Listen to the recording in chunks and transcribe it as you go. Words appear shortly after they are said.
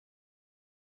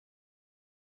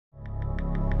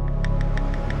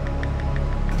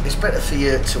It's better for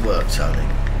you to work, Tony.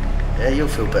 Yeah, you'll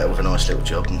feel better with a nice little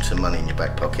job and some money in your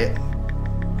back pocket. I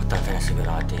don't think that's a good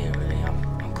idea, really.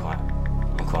 I'm quite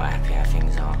happy how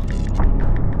things are.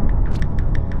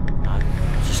 I've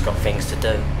just got things to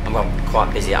do. I'm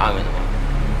quite busy at home at the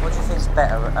moment. What do you think's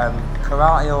better,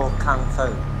 karate or kung fu?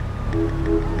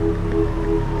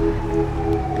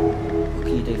 What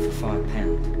can you do for £5?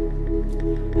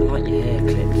 I like your hair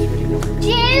clips, really nice.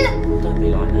 Jill! Don't be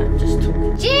like that, just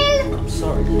talking. Jill! I'm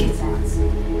sorry. Get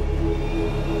out.